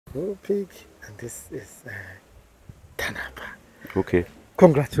Uhuru Peak, and this is Tanapa. Okay.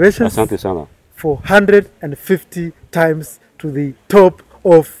 Congratulations Asante sana. for 150 times to the top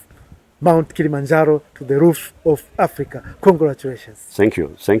of Mount Kilimanjaro, to the roof of Africa. Congratulations. Thank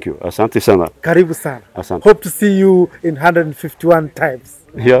you. Thank you. Asante sana. Karibu sana. Asante. Hope to see you in 151 times.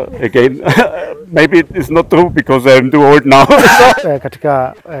 Here again. Maybe it's not true because I'm too old now.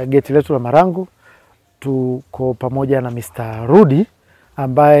 Katika geti letu la Marangu tuko pamoja na Mr. Rudi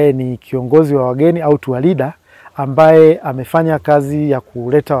ambaye ni kiongozi wa wageni au tour leader ambaye amefanya kazi ya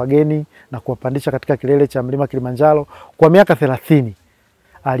kuleta wageni na kuwapandisha katika kilele cha mlima Kilimanjaro kwa miaka 30.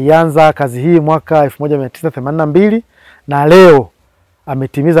 Alianza kazi hii mwaka 1982 na leo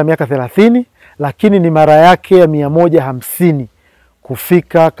ametimiza miaka 30, lakini ni mara yake ya 150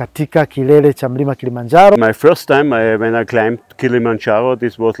 kufika katika kilele cha mlima Kilimanjaro. My first time when I climbed Kilimanjaro,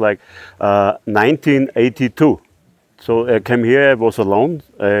 this was like 1982. So I came here, I was alone.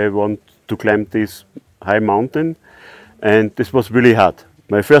 I want to climb this high mountain, and this was really hard.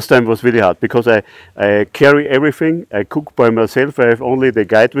 My first time was really hard because I carry everything. I cook by myself. I have only the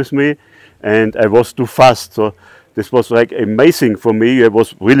guide with me, and I was too fast. So this was like amazing for me. I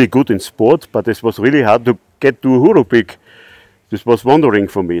was really good in sport, but this was really hard to get to Uhuru Peak. This was wondering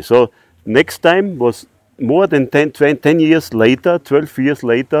for me. So next time was more than 10 years later, 12 years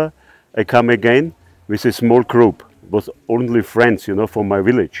later, I come again with a small group. It was only friends, you know, from my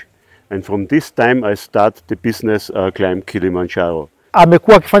village. And from this time I start the business climb Kilimanjaro.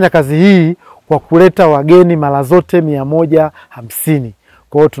 Amekuwa akifanya kazi hii kwa kuleta wageni mara zote 150.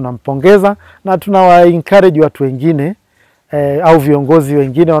 Kwa hiyo tunampongeza na tunawa encourage watu wengine au viongozi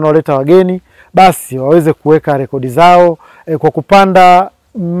wengine wanaoleta wageni basi waweze kuweka rekodi zao kwa kupanda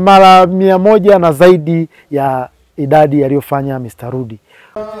mara 100 na zaidi ya idadi aliyofanya Mr. Rudi.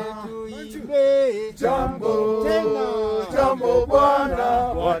 Jambo tena, jambo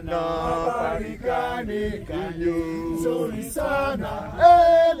bwana, bwana barikani kanyu nzuri sana.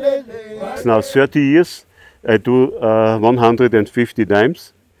 It's now 30 years. I do 150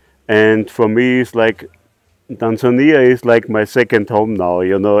 times, and for me it's like Tanzania is like my second home now,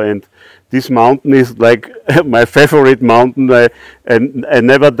 you know, and this mountain is like my favorite mountain. I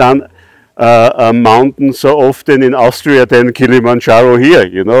never done a mountain so often in Austria than Kilimanjaro here,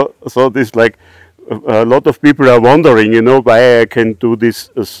 you know. So this like a lot of people are wondering, you know, why I can do this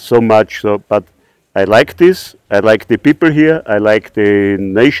so much. So, but I like this. I like the people here. I like the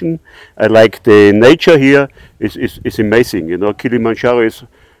nation. I like the nature here. It's amazing, you know. Kilimanjaro is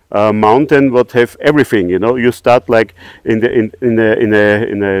a mountain what have everything, you know. You start like in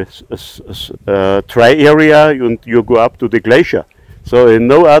a dry area and you go up to the glacier. So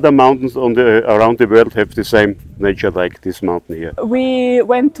no other mountains around the world have the same nature like this mountain here. We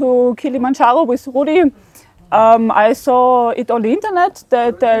went to Kilimanjaro with Rudi. I saw it on the internet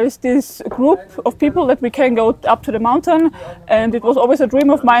that there is this group of people that we can go up to the mountain, and it was always a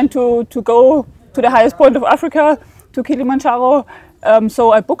dream of mine to go to the highest point of Africa, to Kilimanjaro.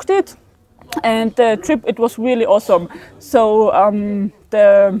 So I booked it, and the trip, it was really awesome. So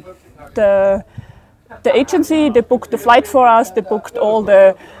the agency, they booked the flight for us, they booked all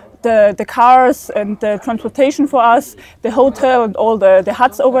the cars and the transportation for us, the hotel and all the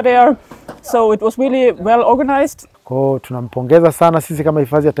huts over there. So it was really well organized. Kwa tunampongeza sana sisi kama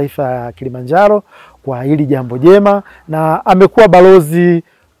hifadhi ya taifa ya Kilimanjaro kwa hili jambo jema, na amekuwa balozi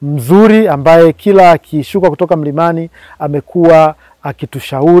mzuri ambaye kila akishuka kutoka mlimani amekuwa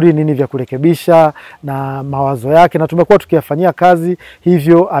akitushauri nini vya kurekebisha na mawazo yake, na tumekuwa tukiyafanyia kazi.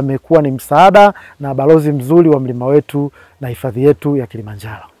 Hivyo amekuwa ni msaada na balozi mzuri wa mlima wetu na hifadhi yetu ya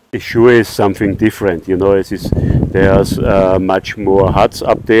Kilimanjaro. It sure is something different, you know. There's much more huts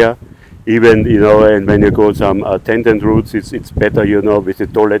up there, even, you know, and when you go some attendant routes, it's better, you know, with the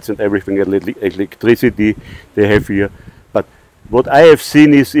toilets and everything, electricity they have here. But what I have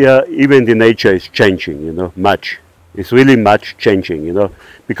seen is even the nature is changing, you know, much. It's really much changing, you know,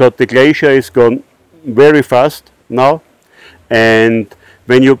 because the glacier is gone very fast now, and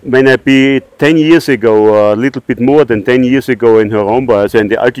when I be 10 years ago, a little bit more than 10 years ago in Horomba, and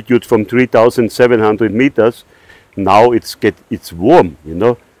the altitude from 3,700 meters, now it's warm, you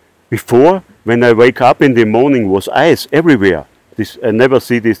know. Before, when I wake up in the morning, was ice everywhere. I never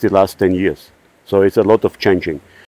see this the last 10 years. So it's a lot of changing.